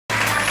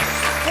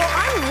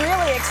I'm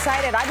really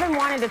excited. I've been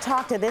wanting to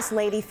talk to this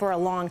lady for a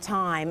long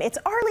time. It's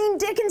Arlene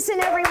Dickinson,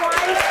 everyone, with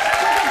a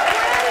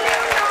brand new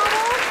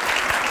novel,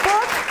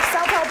 book,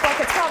 self-help book.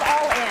 It's called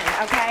All In,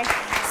 okay?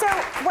 So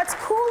what's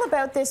cool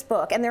about this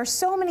book, and there's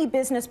so many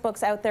business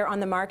books out there on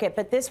the market,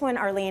 but this one,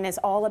 Arlene, is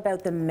all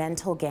about the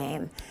mental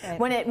game.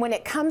 Right. When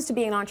it comes to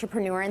being an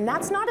entrepreneur, and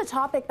that's not a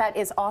topic that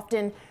is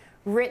often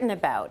written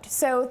about.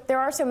 So there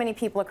are so many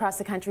people across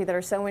the country that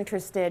are so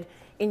interested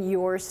in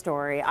your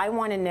story. I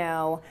want to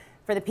know,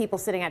 for the people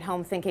sitting at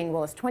home thinking,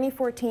 well, is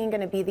 2014 going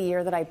to be the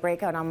year that I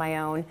break out on my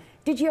own?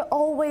 Did you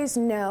always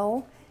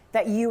know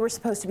that you were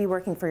supposed to be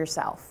working for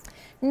yourself?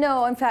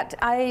 No, in fact,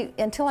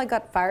 until I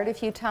got fired a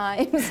few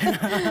times.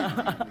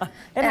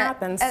 It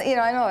happens. You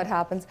know, I know it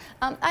happens.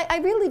 I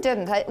really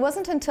didn't. It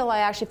wasn't until I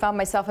actually found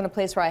myself in a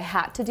place where I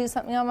had to do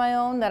something on my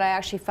own that I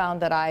actually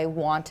found that I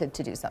wanted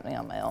to do something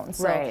on my own.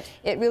 So right.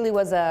 It really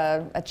was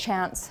a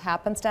chance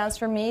happenstance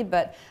for me,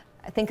 but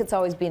I think it's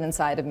always been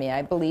inside of me.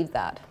 I believe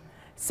that.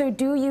 So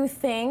do you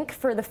think,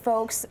 for the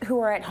folks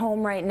who are at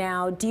home right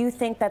now, do you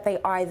think that they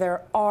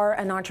either are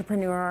an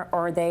entrepreneur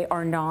or they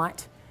are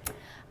not?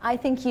 I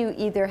think you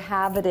either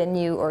have it in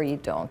you or you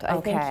don't.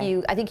 Okay.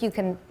 I think you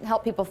can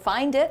help people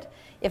find it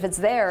if it's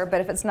there,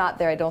 but if it's not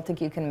there, I don't think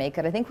you can make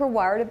it. I think we're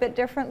wired a bit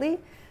differently.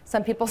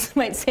 Some people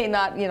might say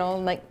not, you know,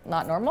 like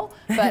not normal,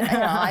 but you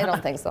know, I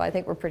don't think so. I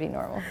think we're pretty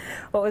normal.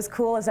 What was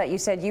cool is that you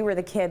said you were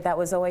the kid that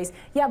was always,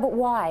 yeah, but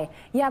why?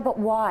 Yeah, but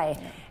why?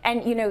 Yeah.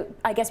 And you know,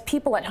 I guess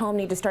people at home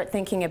need to start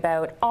thinking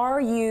about,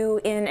 are you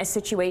in a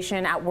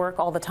situation at work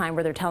all the time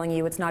where they're telling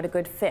you it's not a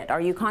good fit?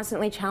 Are you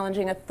constantly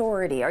challenging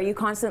authority? Are you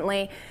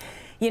constantly,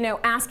 you know,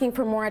 asking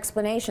for more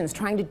explanations,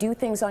 trying to do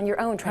things on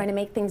your own, trying to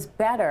make things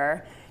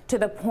better to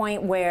the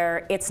point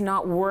where it's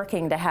not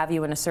working to have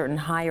you in a certain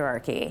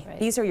hierarchy? Right.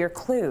 These are your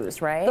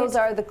clues, right? Those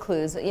are the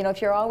clues. You know, if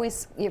you're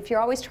always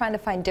trying to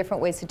find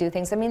different ways to do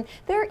things. I mean,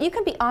 you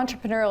can be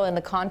entrepreneurial in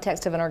the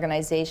context of an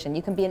organization.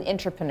 You can be an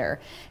entrepreneur.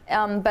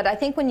 But I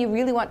think when you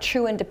really want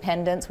true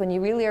independence, when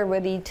you really are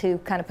ready to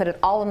kind of put it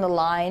all on the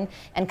line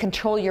and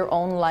control your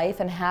own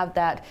life and have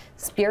that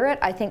spirit,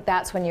 I think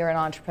that's when you're an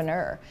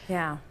entrepreneur.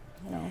 Yeah.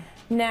 You know.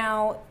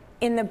 Now,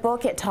 in the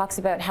book, it talks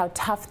about how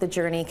tough the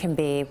journey can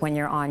be when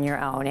you're on your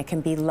own. It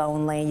can be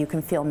lonely, you can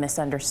feel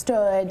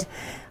misunderstood,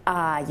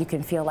 you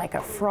can feel like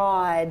a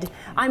fraud.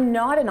 I'm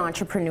not an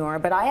entrepreneur,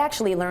 but I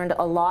actually learned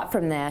a lot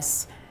from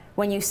this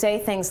when you say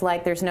things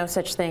like there's no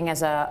such thing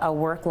as a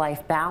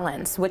work-life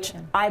balance, which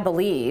I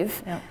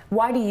believe. Yeah.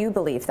 Why do you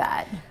believe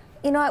that?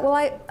 You know,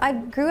 well, I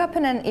grew up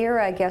in an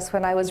era, I guess,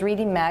 when I was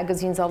reading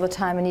magazines all the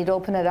time, and you'd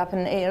open it up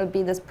and it would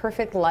be this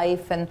perfect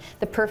life and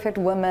the perfect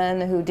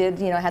woman who did,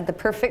 you know, had the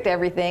perfect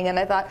everything. And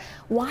I thought,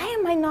 why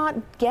am I not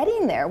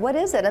getting there? What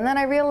is it? And then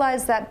I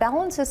realized that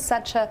balance is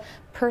such a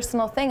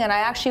personal thing, and I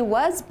actually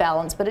was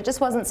balanced, but it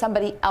just wasn't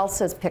somebody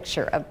else's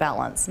picture of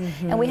balance.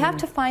 Mm-hmm. And we have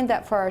to find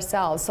that for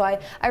ourselves. So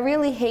I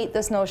really hate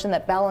this notion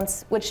that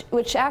balance,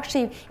 which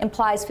actually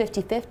implies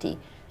 50-50.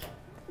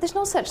 There's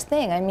no such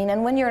thing. I mean,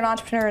 and when you're an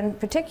entrepreneur in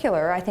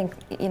particular, I think,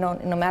 you know,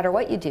 no matter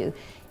what you do,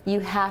 you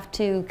have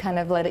to kind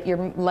of let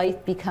your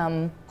life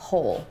become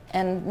whole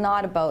and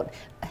not about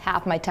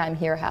half my time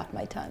here, half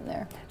my time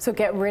there. So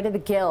get rid of the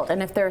guilt.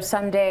 And if there are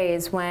some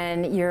days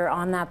when you're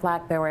on that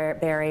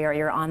BlackBerry or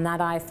you're on that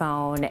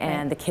iPhone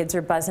and the kids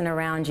are buzzing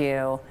around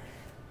you,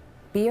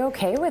 be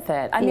okay with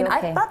it. I mean,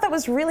 I thought that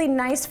was really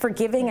nice,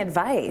 forgiving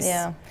advice.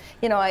 Yeah.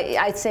 You know,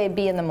 I'd say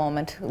be in the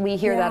moment. We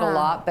hear that a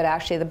lot, but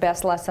actually the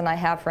best lesson I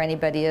have for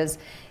anybody is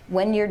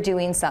when you're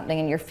doing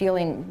something and you're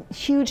feeling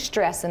huge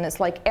stress and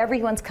it's like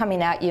everyone's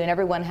coming at you and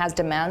everyone has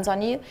demands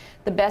on you,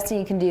 the best thing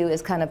you can do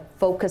is kind of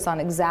focus on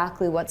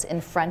exactly what's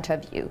in front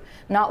of you,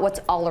 not what's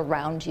all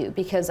around you,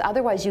 because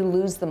otherwise you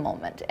lose the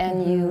moment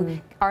and you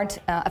aren't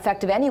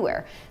effective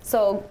anywhere.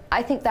 So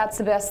I think that's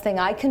the best thing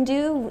I can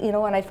do. You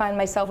know, when I find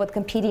myself with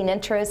competing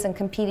interests and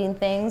competing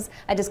things,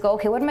 I just go,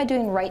 okay, what am I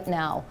doing right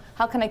now?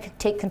 How can I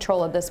take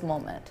control of this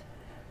moment?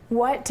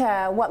 What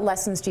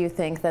lessons do you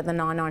think that the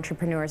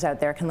non-entrepreneurs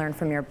out there can learn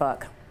from your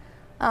book?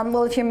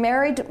 Well, if you're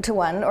married to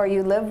one, or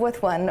you live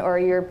with one, or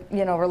you're,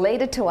 you know,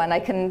 related to one,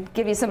 I can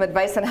give you some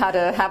advice on how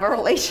to have a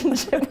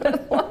relationship with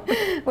one,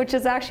 which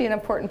is actually an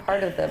important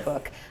part of the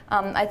book.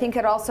 I think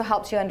it also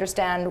helps you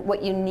understand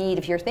what you need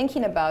if you're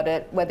thinking about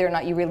it, whether or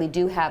not you really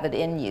do have it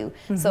in you.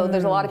 Mm-hmm. So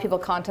there's a lot of people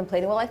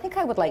contemplating, well, I think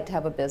I would like to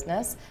have a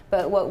business,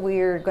 but what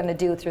we're going to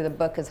do through the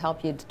book is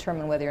help you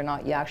determine whether or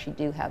not you actually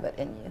do have it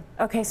in you.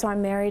 Okay, so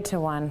I'm married to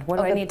one. What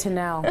do I need to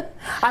know?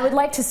 I would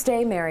like to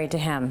stay married to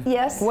him.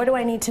 Yes. What do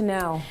I need to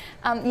know?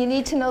 You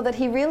need to know that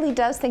he really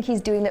does think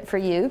he's doing it for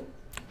you.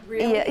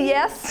 Really?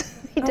 Yes,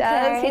 he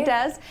does. He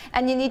does.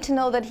 And you need to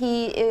know that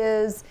he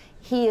is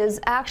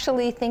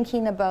actually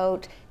thinking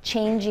about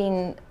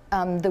changing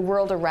the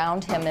world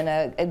around him in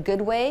a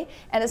good way.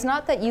 And it's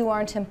not that you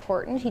aren't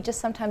important. He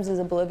just sometimes is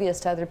oblivious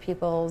to other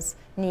people's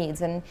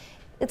needs. And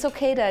it's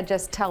okay to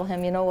just tell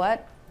him, you know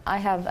what? I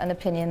have an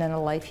opinion and a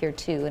life here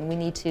too, and we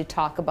need to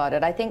talk about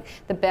it. I think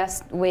the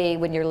best way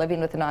when you're living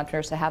with an entrepreneur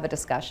is to have a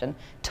discussion.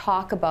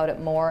 Talk about it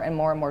more and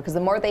more and more, because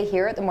the more they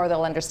hear it, the more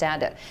they'll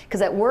understand it.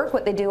 Because at work,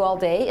 what they do all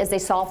day is they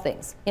solve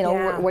things. You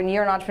know, when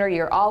you're an entrepreneur,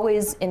 you're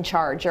always in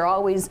charge. You're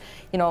always,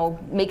 you know,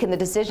 making the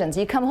decisions.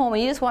 You come home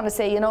and you just want to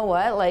say, you know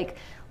what, like,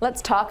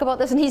 let's talk about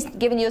this, and he's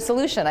giving you a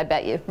solution, I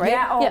bet you, right?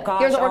 Yeah, oh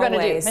gosh, here's what we're going to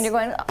do. always. And you're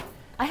going, oh,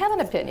 I have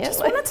an opinion. Just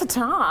wanted to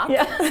talk.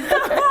 Yeah.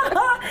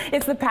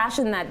 It's the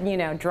passion that, you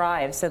know,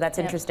 drives, so that's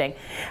interesting.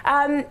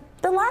 The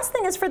last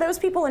thing is for those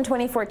people in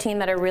 2014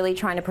 that are really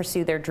trying to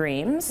pursue their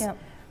dreams,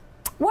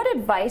 what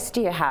advice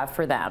do you have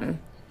for them?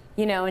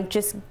 You know, and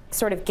just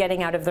sort of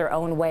getting out of their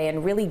own way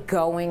and really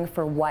going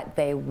for what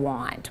they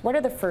want. What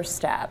are the first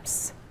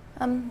steps?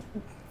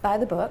 Buy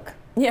the book.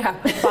 Yeah,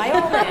 buy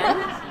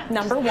All In,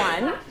 number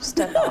one. Just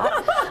a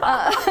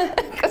thought.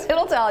 Because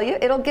it'll tell you,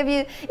 it'll give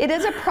you, it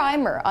is a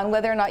primer on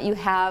whether or not you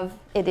have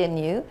it in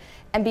you,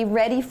 and be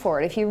ready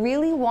for it. If you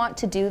really want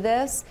to do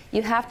this,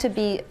 you have to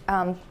be,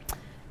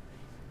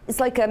 it's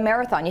like a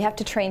marathon. You have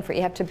to train for it.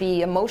 You have to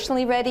be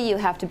emotionally ready. You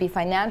have to be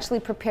financially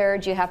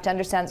prepared. You have to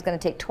understand it's going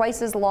to take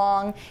twice as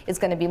long. It's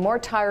going to be more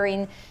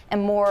tiring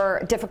and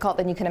more difficult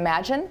than you can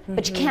imagine.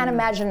 But you can't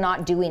imagine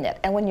not doing it.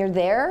 And when you're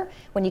there,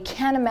 when you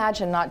can't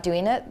imagine not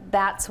doing it,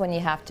 that's when you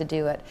have to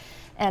do it.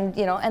 And,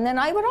 you know, and then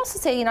I would also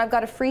say, you know, I've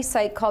got a free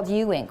site called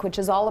You Inc., which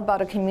is all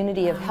about a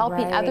community of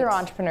helping other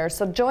entrepreneurs.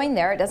 So join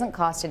there. It doesn't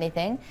cost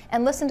anything.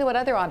 And listen to what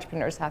other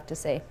entrepreneurs have to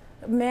say.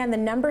 Man, the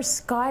numbers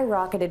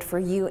skyrocketed for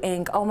You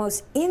Inc.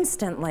 almost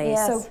instantly.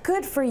 Yes. So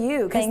good for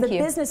you, because the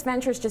you. business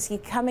ventures just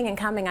keep coming and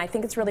coming. I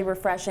think it's really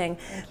refreshing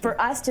for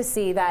us to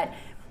see that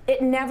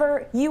it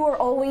never, you are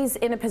always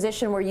in a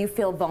position where you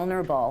feel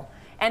vulnerable.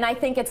 And I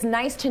think it's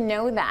nice to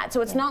know that.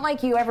 So it's not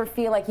like you ever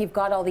feel like you've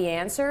got all the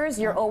answers.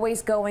 You're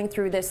always going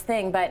through this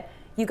thing, but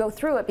you go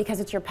through it because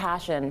it's your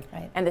passion,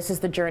 and this is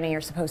the journey you're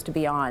supposed to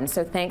be on.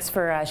 So thanks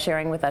for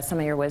sharing with us some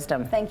of your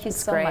wisdom. Thank you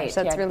so much.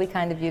 That's really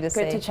kind of you to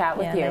say. Good to chat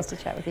with you. Nice to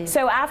chat with you.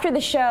 So after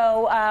the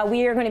show,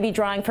 we are going to be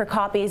drawing for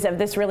copies of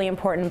this really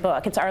important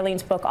book. It's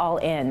Arlene's book, All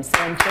In.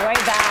 So enjoy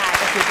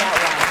that if you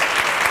get one.